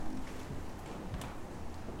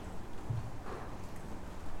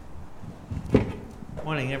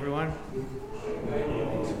Morning, everyone.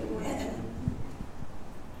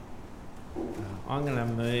 I'm going to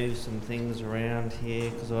move some things around here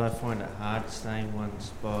because I find it hard to stay in one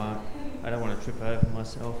spot. I don't want to trip over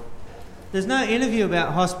myself. There's no interview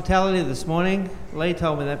about hospitality this morning. Lee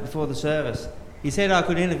told me that before the service. He said I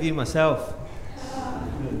could interview myself.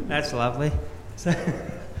 That's lovely. So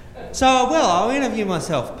I'll interview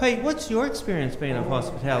myself. Pete, what's your experience been of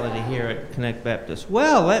hospitality here at Connect Baptist?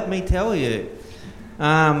 Well, let me tell you.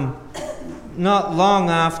 Not long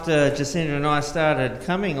after Jacinda and I started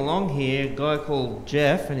coming along here, a guy called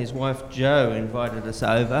Jeff and his wife Jo invited us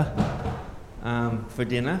over for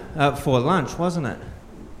dinner, for lunch, wasn't it?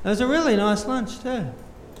 It was a really nice lunch too.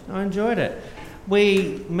 I enjoyed it.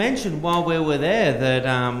 We mentioned while we were there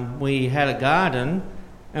that we had a garden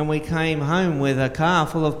and we came home with a car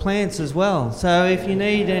full of plants as well. So if you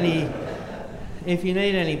need any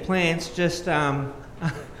plants, just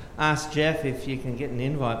ask Jeff if you can get an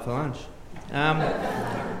invite for lunch.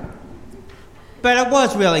 But it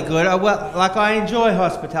was really good. I enjoy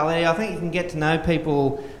hospitality. I think you can get to know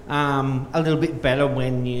people a little bit better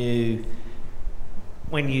when you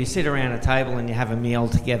sit around a table and you have a meal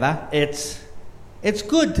together. It's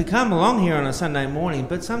good to come along here on a Sunday morning,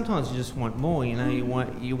 but sometimes you just want more. You know, you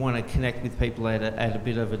want to connect with people at a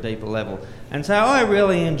bit of a deeper level. And so I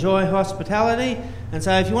really enjoy hospitality. And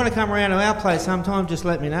so if you want to come around to our place sometime, just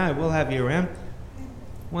let me know. We'll have you around.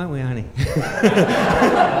 Won't we, honey?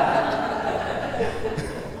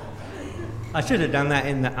 I should have done that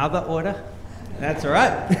in the other order. That's all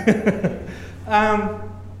right.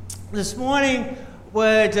 This morning,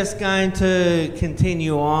 we're just going to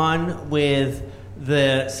continue on with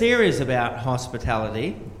the series about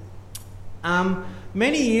hospitality.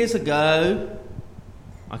 Many years ago,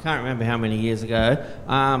 I can't remember how many years ago,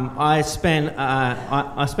 I spent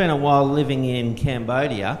a while living in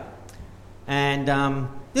Cambodia, and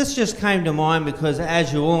this just came to mind because,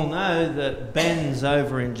 as you all know, that Ben's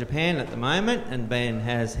over in Japan at the moment, and Ben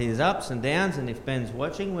has his ups and downs. And if Ben's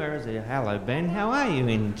watching, where is he? Hello, Ben. How are you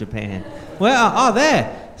in Japan? Well,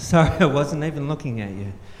 there. Sorry, I wasn't even looking at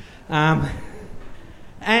you.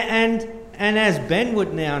 And as Ben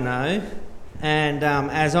would now know, and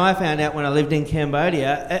as I found out when I lived in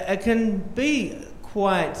Cambodia, it can be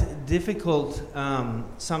quite difficult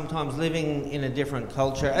sometimes living in a different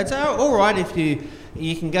culture. It's all right if you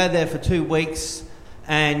can go there for 2 weeks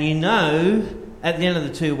and you know at the end of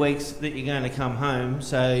the 2 weeks that you're going to come home,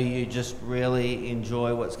 so you just really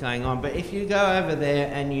enjoy what's going on. But if you go over there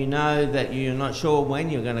and you know that you're not sure when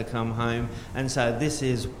you're going to come home, and so this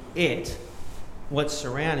is it, what's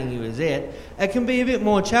surrounding you is it can be a bit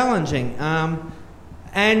more challenging.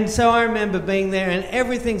 And so I remember being there, and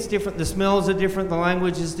everything's different. The smells are different, the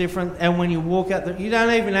language is different, and when you walk out, you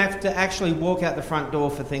don't even have to actually walk out the front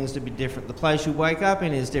door for things to be different. The place you wake up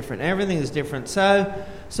in is different. Everything is different. So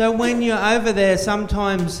when you're over there,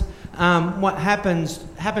 sometimes what happened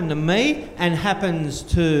to me and happens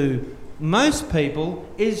to most people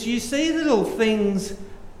is you see little things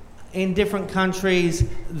in different countries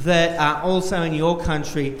that are also in your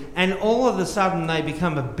country, and all of a sudden they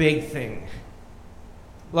become a big thing.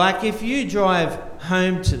 Like if you drive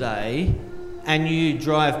home today and you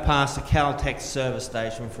drive past a Caltex service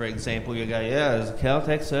station, for example, you go, yeah, there's a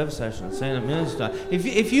Caltex service station. I've seen it millions of times.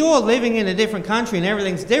 If you're living in a different country and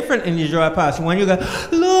everything's different and you drive past one, you go,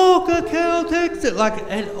 look, a Caltex. It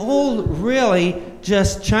all really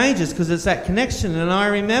just changes because it's that connection. And I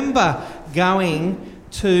remember going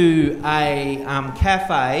to a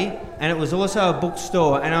cafe, and it was also a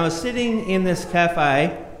bookstore, and I was sitting in this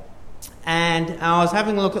cafe and I was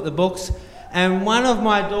having a look at the books, and one of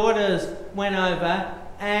my daughters went over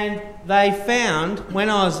and they found, when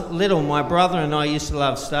I was little, my brother and I used to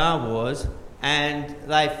love Star Wars, and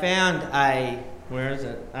they found a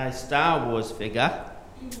Star Wars figure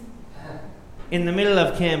in the middle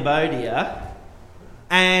of Cambodia.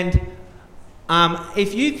 And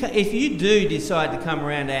if you do decide to come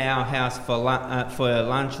around to our house for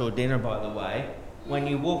lunch or dinner, by the way, when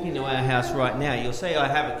you walk into our house right now, you'll see I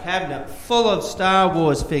have a cabinet full of Star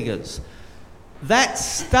Wars figures. I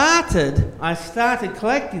started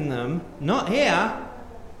collecting them, not here,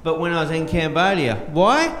 but when I was in Cambodia.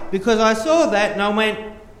 Why? Because I saw that and I went,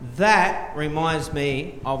 that reminds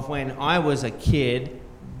me of when I was a kid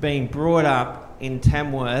being brought up in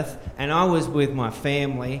Tamworth, and I was with my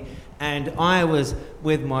family, and I was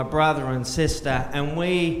with my brother and sister, and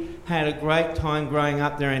we had a great time growing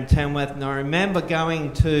up there in Tamworth. And I remember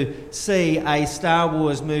going to see a Star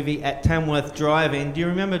Wars movie at Tamworth Drive-In. Do you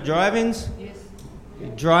remember drive-ins? Yes.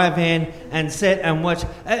 Drive in and sit and watch.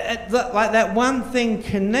 Like that one thing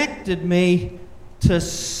connected me to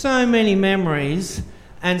so many memories,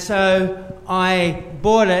 And so I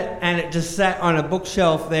bought it, and it just sat on a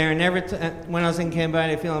bookshelf there. And when I was in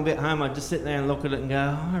Cambodia feeling a bit home, I'd just sit there and look at it and go,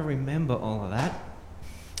 oh, I remember all of that.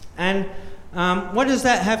 And what does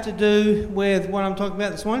that have to do with what I'm talking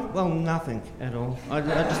about this morning? Well, nothing at all. I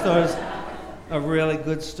just thought it was a really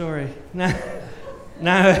good story. No,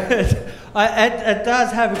 it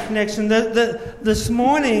does have a connection. This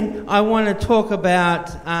morning, I want to talk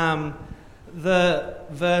about the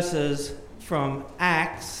verses from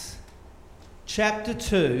Acts chapter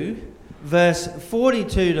 2, verse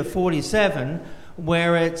 42 to 47,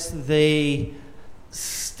 where it's the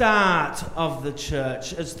start of the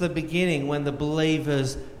church. It's the beginning when the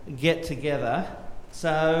believers get together.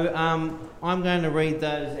 So I'm going to read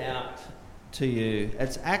those out to you.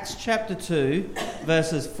 It's Acts chapter 2,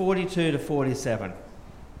 verses 42 to 47. It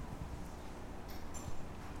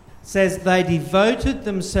says, "They devoted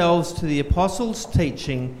themselves to the apostles'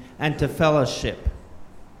 teaching and to fellowship,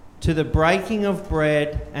 to the breaking of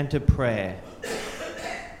bread and to prayer.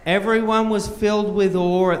 Everyone was filled with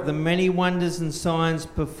awe at the many wonders and signs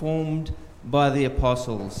performed by the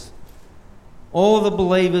apostles. All the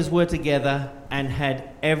believers were together and had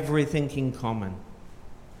everything in common.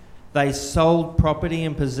 They sold property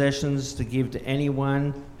and possessions to give to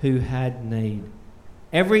anyone who had need.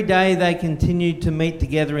 Every day they continued to meet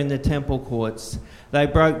together in the temple courts. They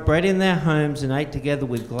broke bread in their homes and ate together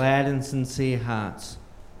with glad and sincere hearts,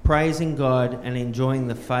 praising God and enjoying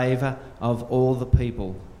the favour of all the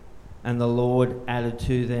people. And the Lord added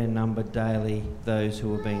to their number daily those who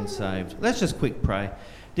were being saved." Let's just quick pray.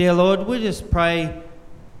 Dear Lord, we just pray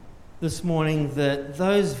this morning that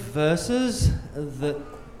those verses,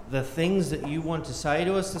 the things that you want to say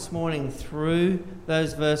to us this morning through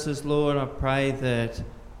those verses, Lord, I pray that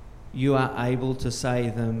you are able to say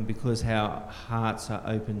them because our hearts are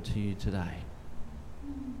open to you today.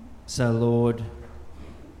 So, Lord,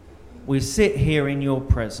 we sit here in your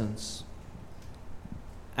presence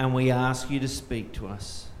and we ask you to speak to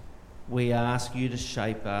us. We ask you to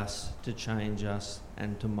shape us, to change us,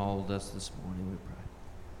 and to mould us this morning, we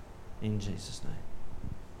pray. In Jesus' name,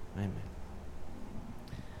 amen.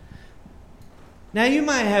 Now, you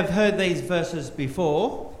may have heard these verses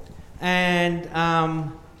before, and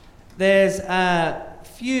there's a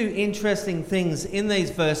few interesting things in these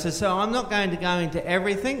verses, so I'm not going to go into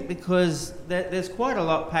everything because there's quite a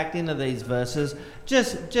lot packed into these verses.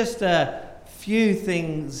 Just a few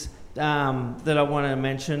things that I want to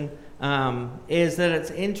mention is that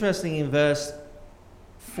it's interesting in verse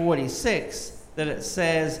 46 that it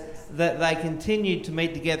says that they continued to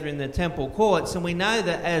meet together in the temple courts, and we know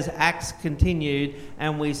that as Acts continued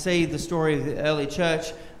and we see the story of the early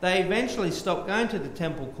church, they eventually stopped going to the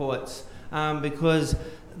temple courts because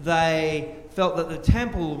they felt that the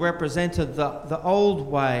temple represented the old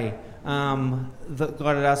way that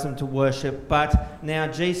God had asked them to worship, but now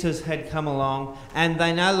Jesus had come along and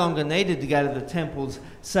they no longer needed to go to the temples.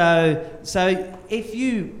 So if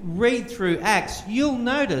you read through Acts, you'll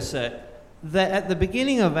notice it, that at the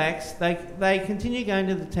beginning of Acts, they continue going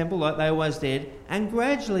to the temple like they always did, and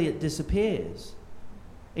gradually it disappears.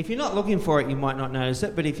 If you're not looking for it, you might not notice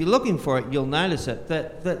it, but if you're looking for it, you'll notice it,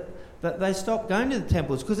 that they stopped going to the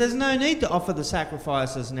temples because there's no need to offer the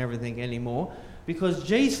sacrifices and everything anymore because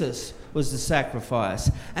Jesus was the sacrifice.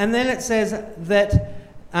 And then it says that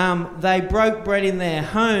they broke bread in their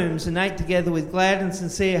homes and ate together with glad and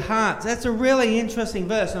sincere hearts. That's a really interesting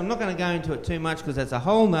verse. I'm not going to go into it too much because that's a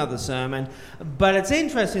whole nother sermon. But it's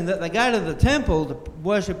interesting that they go to the temple to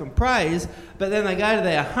worship and praise, but then they go to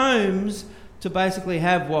their homes to basically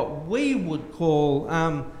have what we would call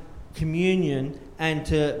communion and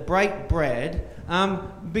to break bread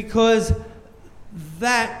because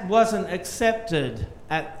that wasn't accepted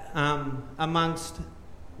amongst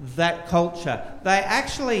that culture.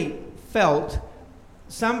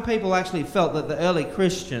 Some people actually felt that the early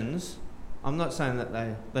Christians, I'm not saying that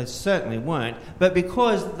they certainly weren't, but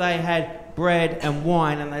because they had bread and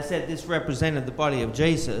wine and they said this represented the body of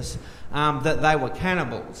Jesus, that they were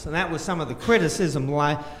cannibals. And that was some of the criticism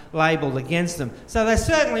labelled against them. So they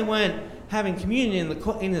certainly weren't having communion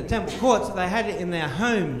in the temple courts, they had it in their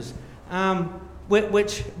homes,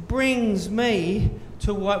 which brings me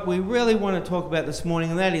to what we really want to talk about this morning,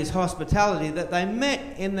 and that is hospitality, that they met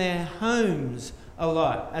in their homes a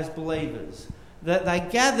lot as believers, that they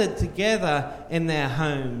gathered together in their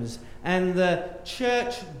homes, and the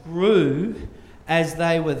church grew as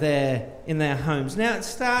they were there in their homes. Now it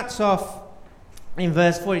starts off in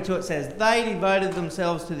verse 42, it says, "They devoted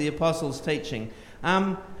themselves to the apostles' teaching."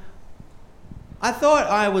 I thought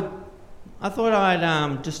I'd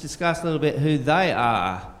just discuss a little bit who they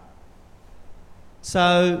are.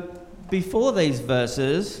 So before these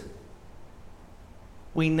verses,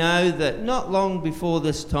 we know that not long before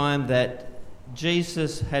this time that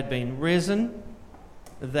Jesus had been risen,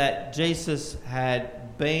 that Jesus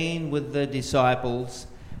had been with the disciples,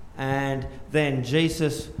 and then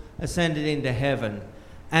Jesus ascended into heaven.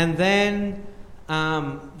 And then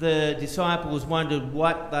the disciples wondered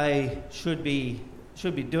what they should be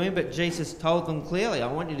doing, but Jesus told them clearly,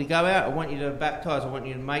 I want you to go out, I want you to baptise, I want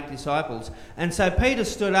you to make disciples. And so Peter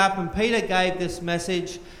stood up and Peter gave this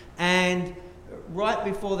message, and right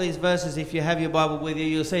before these verses, if you have your Bible with you,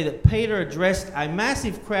 you'll see that Peter addressed a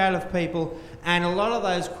massive crowd of people, and a lot of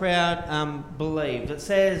those crowd believed. It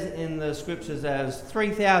says in the scriptures as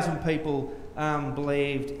 3,000 people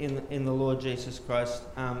believed in the Lord Jesus Christ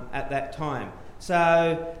at that time.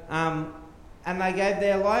 So, and they gave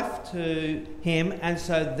their life to him, and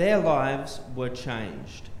so their lives were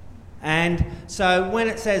changed. And so when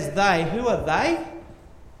it says they, who are they?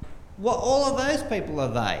 Well, all of those people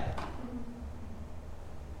are they.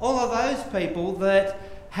 All of those people that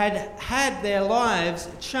had their lives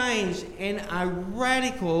changed in a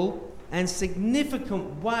radical and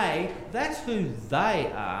significant way, that's who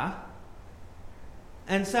they are.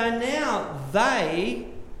 And so now they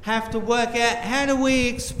have to work out, how do we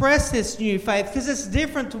express this new faith? Because it's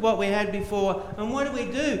different to what we had before. And what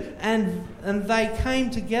do? And they came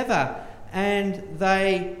together and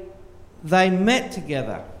they met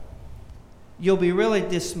together. You'll be really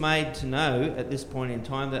dismayed to know at this point in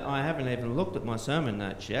time that I haven't even looked at my sermon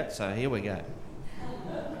notes yet, so here we go.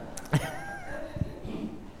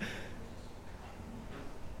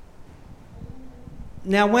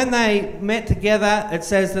 Now, when they met together, it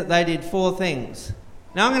says that they did 4 things.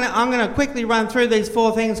 Now, I'm going to quickly run through these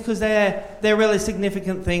 4 things because they're really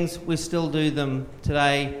significant things. We still do them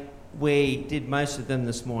today. We did most of them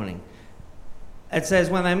this morning. It says,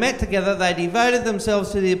 when they met together, they devoted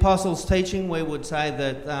themselves to the apostles' teaching. We would say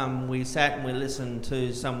that we sat and we listened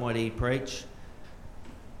to somebody preach.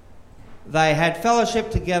 They had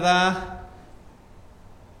fellowship together.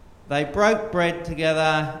 They broke bread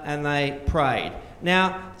together and they prayed.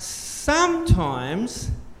 Now,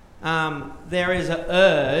 sometimes there is an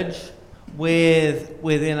urge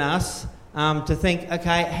within us to think,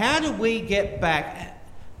 okay, how do we get back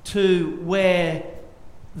to where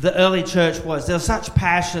the early church was? There was such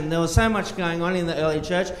passion, there was so much going on in the early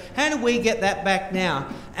church. How do we get that back now?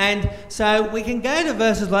 And so we can go to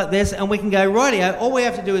verses like this and we can go, rightio, all we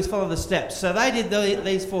have to do is follow the steps. So they did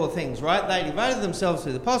these 4 things, right? They devoted themselves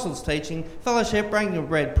to the apostles' teaching, fellowship, breaking of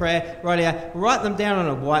bread, prayer, rightio, write them down on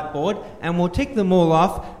a whiteboard and we'll tick them all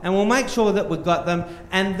off and we'll make sure that we've got them,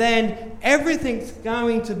 and then everything's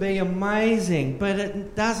going to be amazing. But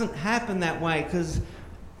it doesn't happen that way, because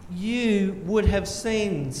you would have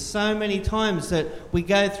seen so many times that we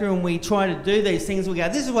go through and we try to do these things. We go,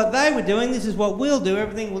 this is what they were doing, this is what we'll do,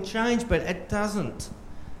 everything will change, but it doesn't.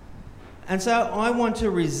 And so I want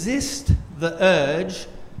to resist the urge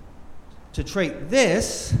to treat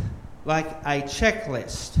this like a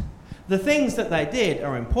checklist. The things that they did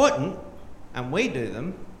are important, and we do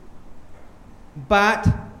them, but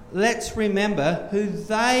let's remember who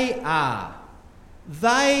they are.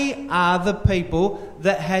 They are the people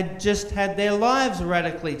that had just had their lives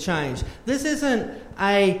radically changed. This isn't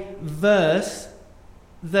a verse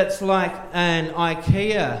that's like an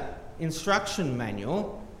IKEA instruction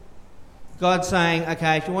manual. God saying,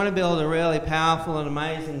 okay, if you want to build a really powerful and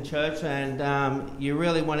amazing church and you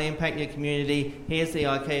really want to impact your community, here's the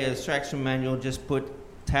IKEA instruction manual. Just put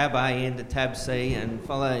tab A into tab C and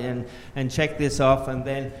follow and check this off, and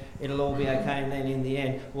then it'll all be okay. And then in the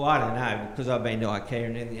end, well, I don't know, because I've been to IKEA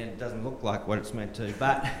and in the end it doesn't look like what it's meant to,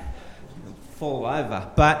 but fall over.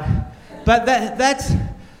 But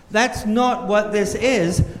that's not what this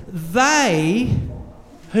is. They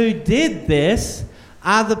who did this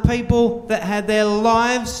are the people that had their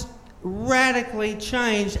lives radically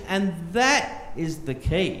changed, and that is the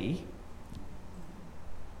key.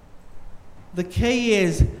 The key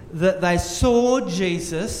is that they saw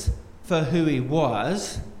Jesus for who he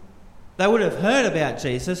was. They would have heard about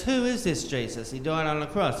Jesus. Who is this Jesus? He died on the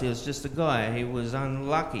cross. He was just a guy. He was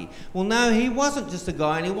unlucky. Well, no, he wasn't just a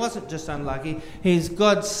guy, and he wasn't just unlucky. He's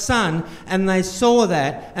God's son, and they saw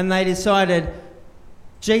that, and they decided,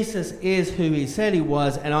 Jesus is who he said he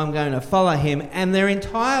was, and I'm going to follow him. And their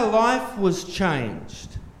entire life was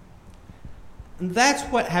changed. And that's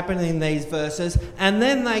what happened in these verses. And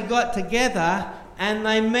then they got together and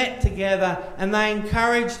they met together and they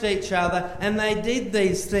encouraged each other and they did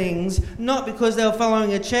these things, not because they were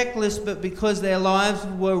following a checklist, but because their lives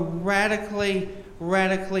were radically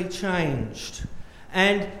changed.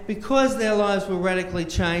 And because their lives were radically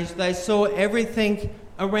changed, they saw everything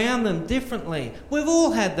around them differently. We've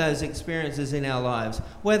all had those experiences in our lives,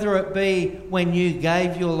 whether it be when you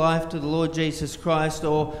gave your life to the Lord Jesus Christ,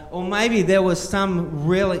 or maybe there was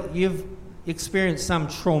you've experienced some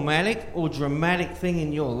traumatic or dramatic thing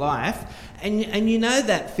in your life, and you know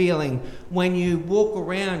that feeling when you walk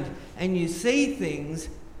around and you see things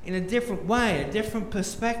in a different way, a different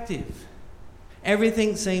perspective.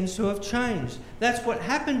 Everything seems to have changed. That's what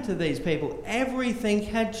happened to these people. Everything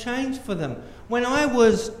had changed for them. When I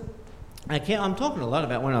was a kid, I'm talking a lot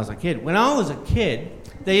about when I was a kid. When I was a kid,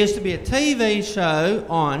 there used to be a TV show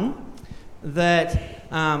on that,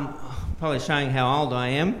 probably showing how old I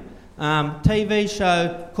am, TV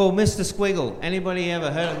show called Mr. Squiggle. Anybody ever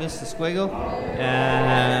heard of Mr. Squiggle?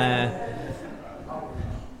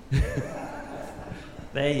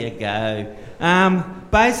 There you go.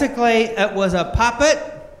 Basically, it was a puppet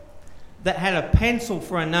that had a pencil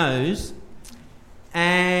for a nose,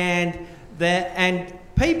 and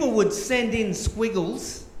people would send in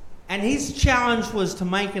squiggles, and his challenge was to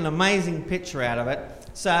make an amazing picture out of it.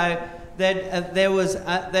 So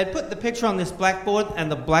they'd put the picture on this blackboard,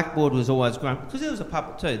 and the blackboard was always grumpy, because it was a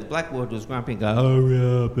puppet too. The blackboard was grumpy and go, oh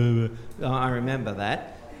yeah, baby. Oh, I remember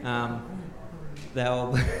that. The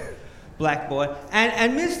old blackboard.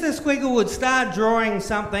 And Mr. Squiggle would start drawing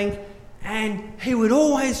something, and he would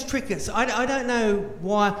always trick us. I don't know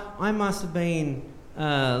why. I must have been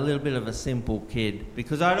a little bit of a simple kid,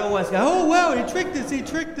 because I'd always go, oh wow, he tricked us. He'd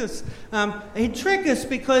trick us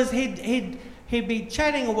because he'd be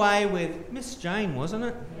chatting away with Miss Jane, wasn't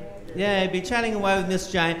it? Yeah, he'd be chatting away with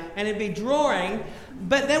Miss Jane, and he'd be drawing.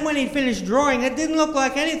 But then when he finished drawing, it didn't look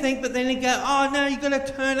like anything, but then he'd go, oh no, you've got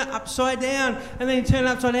to turn it upside down. And then he'd turn it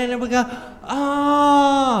upside down, and we'd go,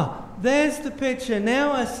 ah, there's the picture.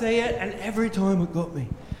 Now I see it, and every time it got me.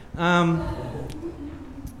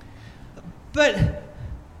 But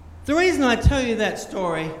the reason I tell you that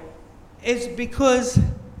story is because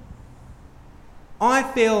I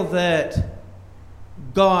feel that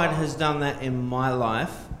God has done that in my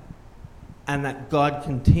life, and that God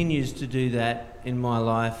continues to do that in my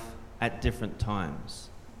life at different times.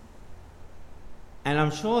 And I'm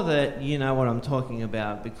sure that you know what I'm talking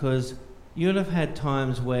about, because you'd have had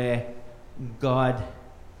times where God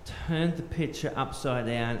turned the picture upside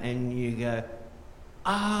down and you go,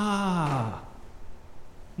 ah,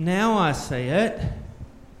 now I see it.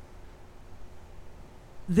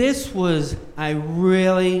 This was a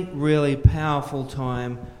really, really powerful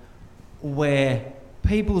time where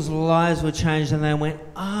people's lives were changed, and they went,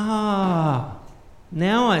 ah,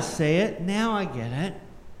 now I see it, now I get it.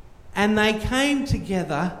 And they came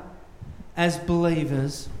together as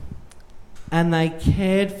believers, and they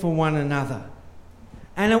cared for one another.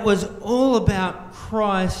 And it was all about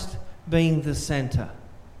Christ being the centre.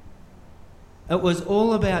 It was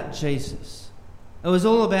all about Jesus. It was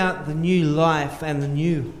all about the new life and the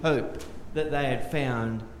new hope that they had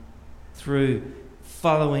found through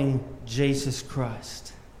following Jesus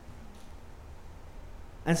Christ.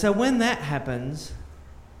 And so when that happens,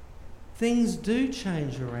 things do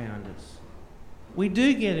change around us. We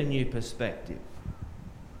do get a new perspective.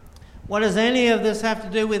 What does any of this have to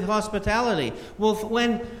do with hospitality? Well,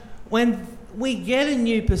 when we get a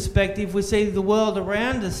new perspective, we see the world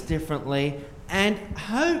around us differently, and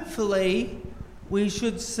hopefully we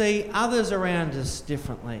should see others around us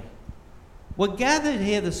differently. We're gathered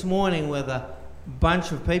here this morning with a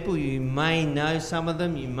bunch of people. You may know some of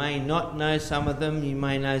them, you may not know some of them, you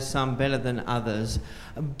may know some better than others.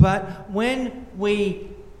 But when we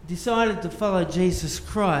decided to follow Jesus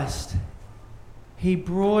Christ, He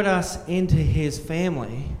brought us into His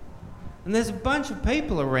family. And there's a bunch of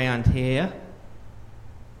people around here,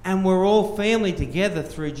 and we're all family together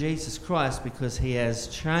through Jesus Christ, because He has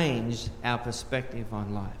changed our perspective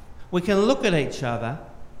on life. We can look at each other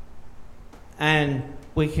and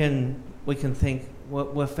we can think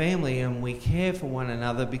we're family and we care for one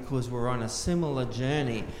another because we're on a similar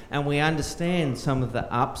journey, and we understand some of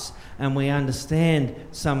the ups and we understand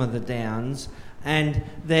some of the downs, and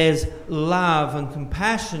there's love and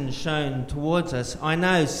compassion shown towards us. I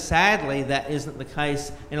know sadly that isn't the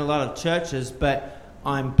case in a lot of churches, but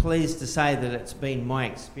I'm pleased to say that it's been my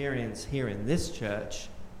experience here in this church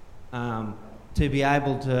to be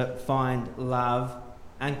able to find love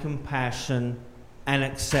and compassion and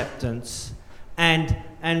acceptance, and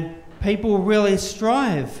people really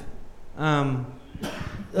strive and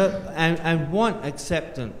want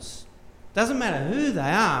acceptance. Doesn't matter who they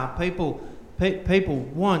are, people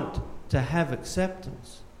want to have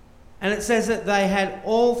acceptance. And it says that they had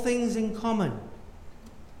all things in common.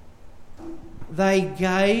 They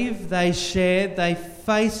gave, they shared, they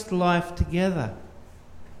faced life together.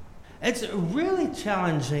 It's a really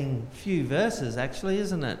challenging few verses, actually,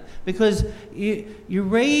 isn't it? Because you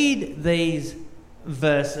read these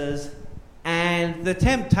verses and the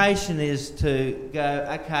temptation is to go,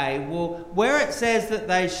 okay, well, where it says that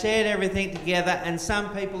they shared everything together and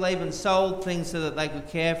some people even sold things so that they could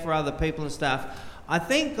care for other people and stuff, I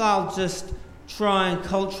think I'll just try and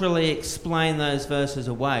culturally explain those verses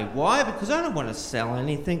away. Why? Because I don't want to sell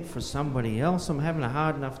anything for somebody else. I'm having a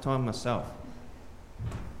hard enough time myself.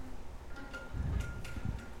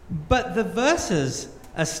 But the verses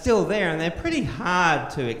are still there and they're pretty hard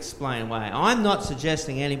to explain away. I'm not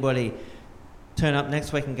suggesting anybody turn up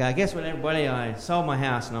next week and go, guess what, everybody, I sold my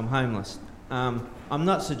house and I'm homeless. I'm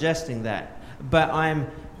not suggesting that. But I'm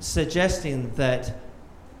suggesting that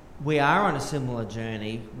we are on a similar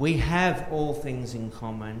journey. We have all things in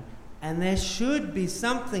common. And there should be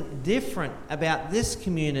something different about this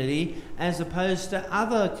community as opposed to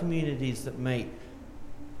other communities that meet.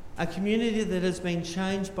 A community that has been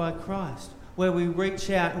changed by Christ, where we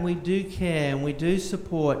reach out and we do care and we do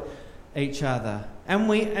support each other, and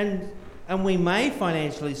we may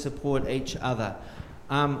financially support each other.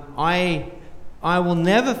 I will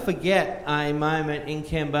never forget a moment in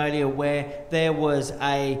Cambodia where there was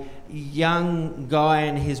a young guy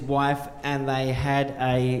and his wife, and they had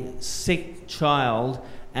a sick child,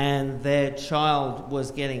 and their child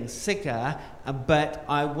was getting sicker. But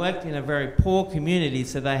I worked in a very poor community,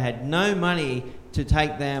 so they had no money to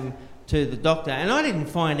take them to the doctor. And I didn't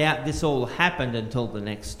find out this all happened until the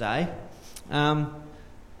next day. And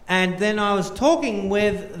then I was talking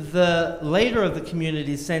with the leader of the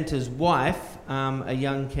community centre's wife, a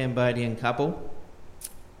young Cambodian couple,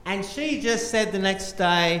 and she just said the next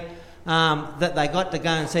day that they got to go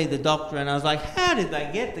and see the doctor. And I was like, how did they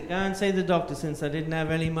get to go and see the doctor since they didn't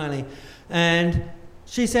have any money? And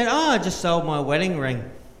she said, I just sold my wedding ring.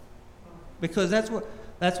 Because that's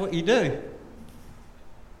what you do.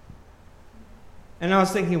 And I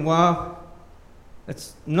was thinking, well,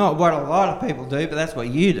 it's not what a lot of people do, but that's what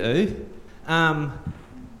you do. And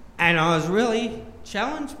I was really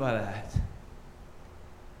challenged by that.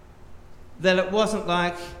 That it wasn't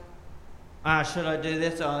like, should I do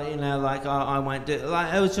this? Or, I won't do it.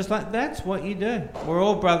 It was just like, that's what you do. We're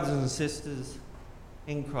all brothers and sisters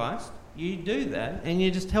in Christ. You do that and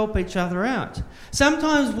you just help each other out.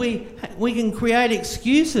 Sometimes we can create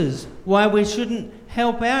excuses why we shouldn't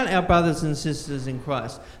help out our brothers and sisters in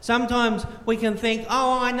Christ. Sometimes we can think,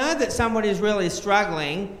 I know that somebody's really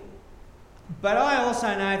struggling, but I also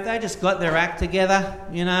know if they just got their act together,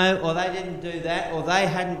 or they didn't do that, or they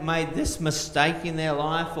hadn't made this mistake in their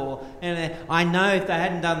life, and I know if they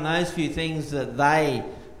hadn't done those few things that they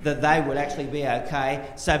would actually be okay.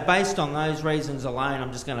 So based on those reasons alone,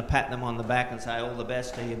 I'm just going to pat them on the back and say all the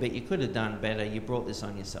best to you, but you could have done better. You brought this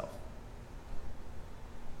on yourself.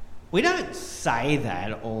 We don't say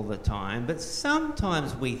that all the time, but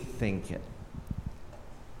sometimes we think it.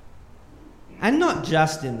 And not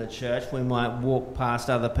just in the church. We might walk past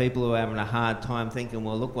other people who are having a hard time thinking,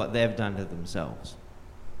 well, look what they've done to themselves,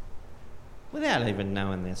 without even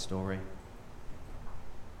knowing their story.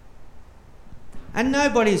 And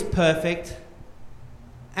nobody's perfect,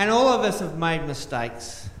 and all of us have made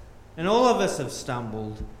mistakes, and all of us have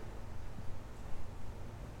stumbled.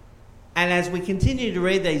 And as we continue to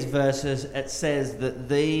read these verses, it says that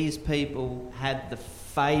these people had the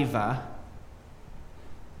favour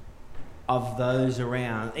of those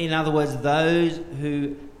around. In other words, those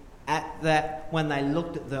who when they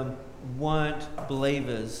looked at them, weren't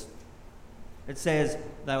believers. It says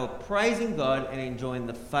they were praising God and enjoying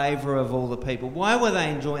the favour of all the people. Why were they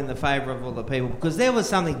enjoying the favour of all the people? Because there was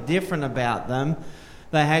something different about them.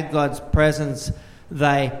 They had God's presence.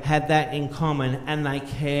 They had that in common, and they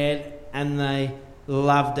cared and they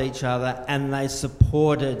loved each other and they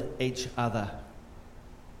supported each other.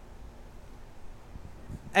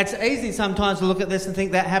 It's easy sometimes to look at this and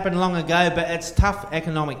think that happened long ago, but it's tough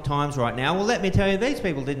economic times right now. Well, let me tell you, these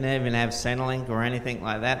people didn't even have Centrelink or anything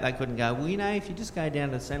like that. They couldn't go, well, if you just go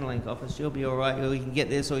down to the Centrelink office, you'll be all right. Or you can get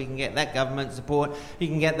this, or you can get that government support, you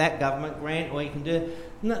can get that government grant, or you can do...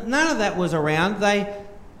 None of that was around. They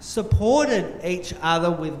supported each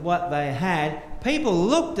other with what they had. People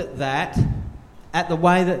looked at that, at the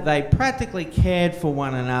way that they practically cared for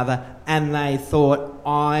one another, and they thought,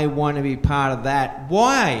 I want to be part of that.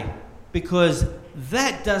 Why? Because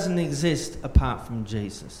that doesn't exist apart from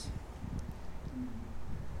Jesus.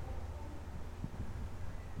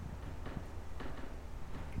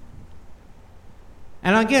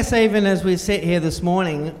 And I guess even as we sit here this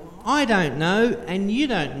morning, I don't know, and you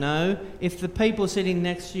don't know, if the people sitting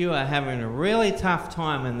next to you are having a really tough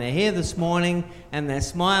time and they're here this morning and they're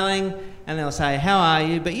smiling and they'll say, how are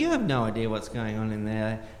you? But you have no idea what's going on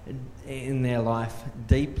in their life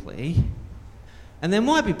deeply. And there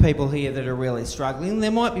might be people here that are really struggling.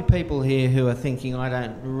 There might be people here who are thinking, I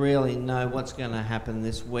don't really know what's going to happen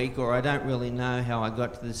this week, or I don't really know how I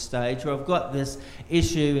got to this stage, or I've got this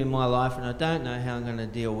issue in my life and I don't know how I'm going to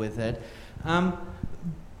deal with it.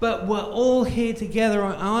 But we're all here together.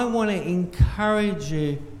 I want to encourage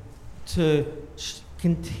you to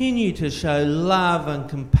continue to show love and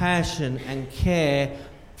compassion and care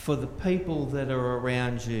for the people that are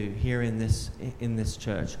around you here in this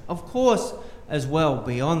church. Of course, as well,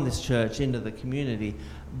 beyond this church, into the community,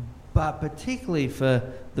 but particularly for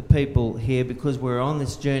the people here, because we're on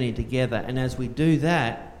this journey together. And as we do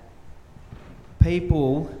that,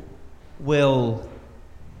 people will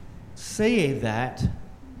see that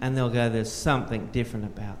and they'll go, there's something different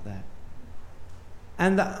about that.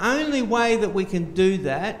 And the only way that we can do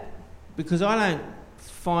that, because I don't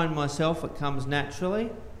find myself it comes naturally,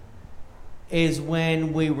 is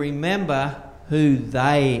when we remember who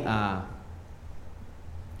they are.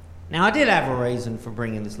 Now, I did have a reason for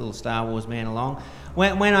bringing this little Star Wars man along.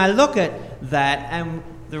 When I look at that, and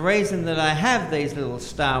the reason that I have these little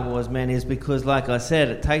Star Wars men is because, like I said,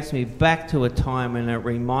 it takes me back to a time and it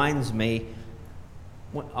reminds me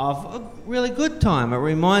of a really good time. It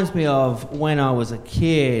reminds me of when I was a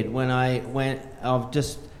kid, when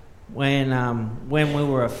we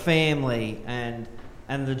were a family, and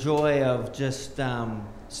the joy of just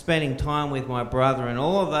spending time with my brother and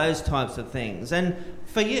all of those types of things. And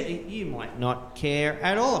for you might not care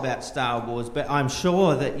at all about Star Wars, but I'm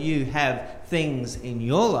sure that you have things in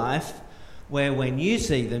your life where when you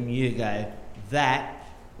see them you go, that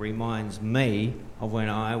reminds me of when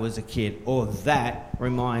I was a kid, or that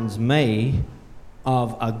reminds me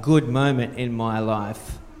of a good moment in my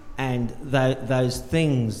life, and those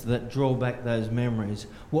things that draw back those memories.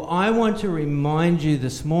 Well, I want to remind you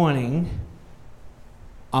this morning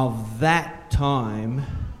of that time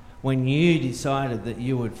when you decided that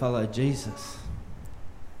you would follow Jesus.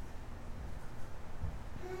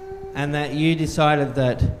 And that you decided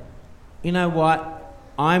that, you know what,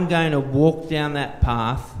 I'm going to walk down that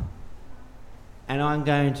path and I'm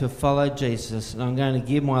going to follow Jesus and I'm going to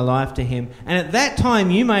give my life to him. And at that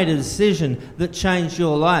time you made a decision that changed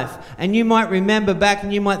your life. And you might remember back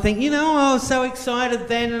and you might think, you know, I was so excited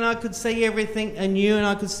then and I could see everything anew and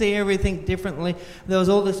I could see everything differently. There was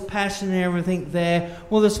all this passion and everything there.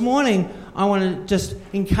 Well, this morning I want to just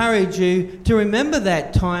encourage you to remember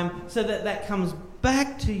that time so that that comes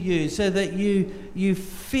back to you, so that you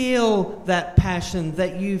feel that passion,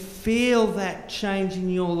 that you feel that change in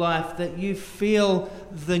your life, that you feel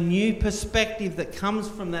the new perspective that comes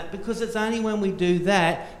from that, because it's only when we do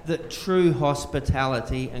that that true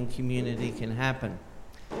hospitality and community can happen.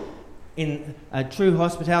 In a true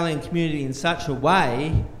hospitality and community in such a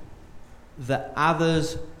way that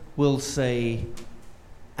others will see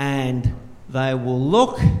and they will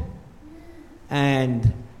look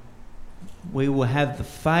and we will have the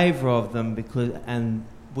favour of them, and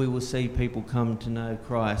we will see people come to know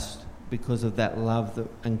Christ because of that love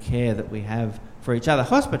and care that we have for each other.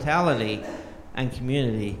 Hospitality and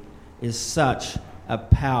community is such a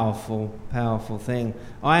powerful, powerful thing.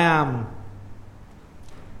 I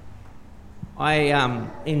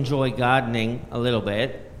enjoy gardening a little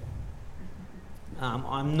bit.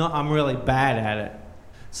 I'm really bad at it.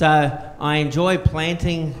 So I enjoy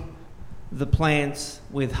planting the plants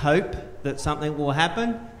with hope that something will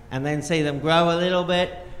happen, and then see them grow a little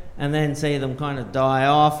bit, and then see them kind of die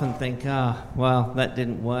off and think, oh, well, that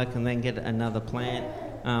didn't work, and then get another plant.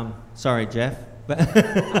 Sorry, Jeff. But I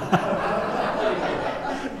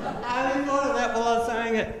hadn't thought of that while I was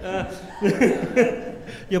saying it.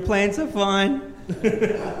 Your plants are fine.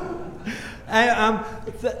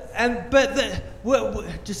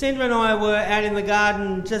 Jacinda and I were out in the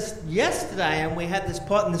garden just yesterday, and we had this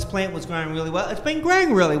pot, and this plant was growing really well. It's been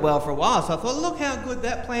growing really well for a while, so I thought, look how good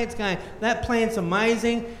that plant's going. That plant's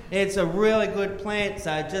amazing. It's a really good plant,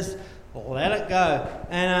 so just let it go.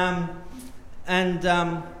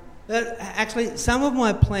 Actually, some of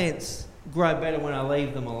my plants grow better when I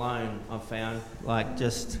leave them alone, I've found.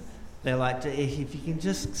 They're like, if you can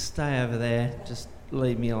just stay over there, just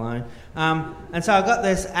leave me alone. And so I've got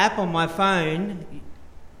this app on my phone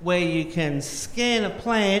where you can scan a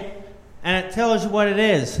plant and it tells you what it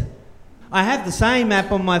is. I have the same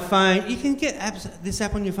app on my phone. You can get this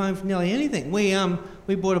app on your phone for nearly anything.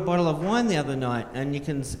 We bought a bottle of wine the other night, and you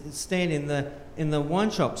can stand in the wine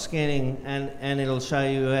shop scanning, and it'll show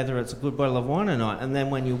you whether it's a good bottle of wine or not. And then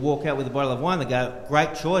when you walk out with a bottle of wine, they go,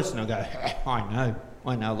 "Great choice," and I go,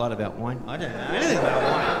 I know a lot about wine. I don't know anything about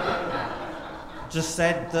wine. Just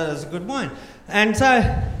said that it's a good wine. And so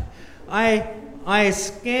I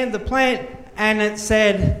scanned the plant, and it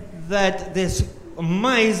said that this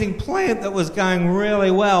amazing plant that was going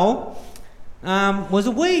really well was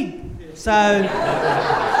a weed. So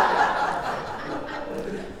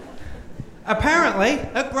apparently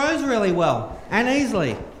it grows really well and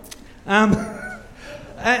easily. And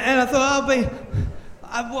I thought,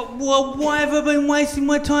 why have I been wasting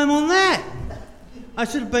my time on that? I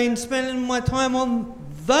should have been spending my time on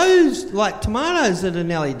those, like tomatoes that are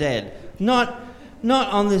nearly dead, not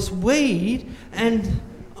on this weed. And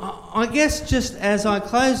I guess just as I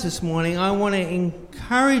close this morning, I want to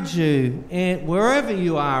encourage you, and wherever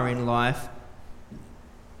you are in life,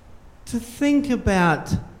 to think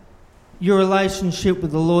about your relationship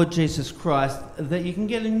with the Lord Jesus Christ, that you can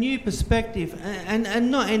get a new perspective and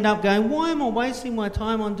not end up going, why am I wasting my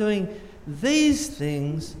time on doing these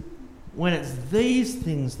things when it's these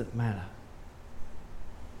things that matter?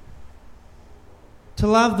 To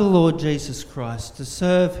love the Lord Jesus Christ, to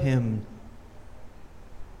serve him,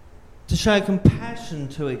 to show compassion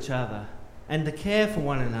to each other and to care for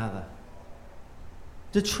one another.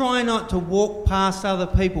 To try not to walk past other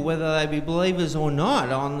people, whether they be believers or not,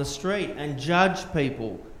 on the street and judge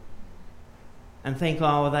people and think,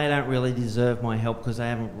 oh, well, they don't really deserve my help because they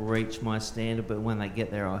haven't reached my standard, but when they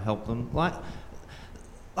get there, I'll help them. Like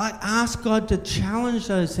ask God to challenge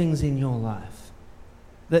those things in your life,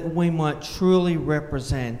 that we might truly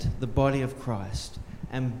represent the body of Christ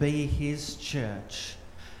and be his church,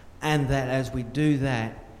 and that as we do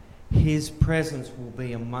that, his presence will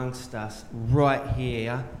be amongst us right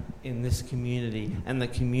here in this community, and the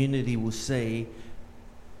community will see,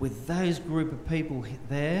 with those group of people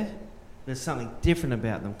there, there's something different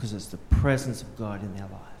about them because it's the presence of God in their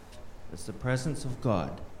life. It's the presence of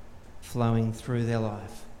God flowing through their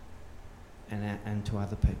life and to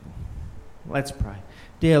other people. Let's pray.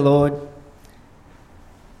 Dear Lord,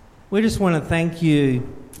 we just want to thank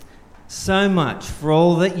you so much for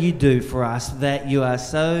all that you do for us, that you are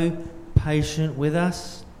so patient with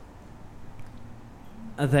us,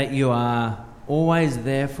 that you are always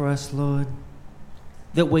there for us, Lord,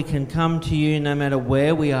 that we can come to you no matter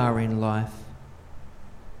where we are in life,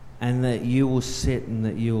 and that you will sit and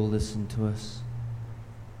that you will listen to us.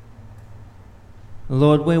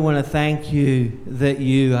 Lord, we want to thank you that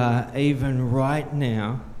you are even right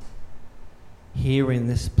now here in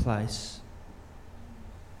this place.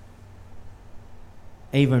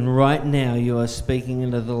 Even right now, you are speaking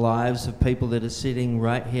into the lives of people that are sitting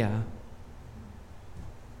right here.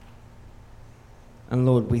 And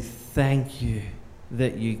Lord, we thank you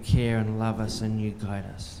that you care and love us and you guide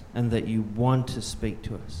us, and that you want to speak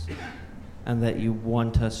to us, and that you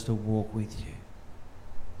want us to walk with you.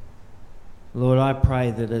 Lord, I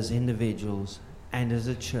pray that as individuals and as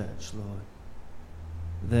a church, Lord,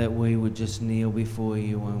 that we would just kneel before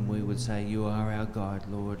you and we would say, you are our God,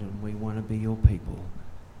 Lord, and we want to be your people.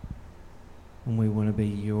 And we want to be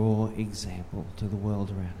your example to the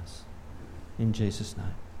world around us. In Jesus'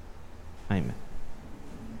 name, amen.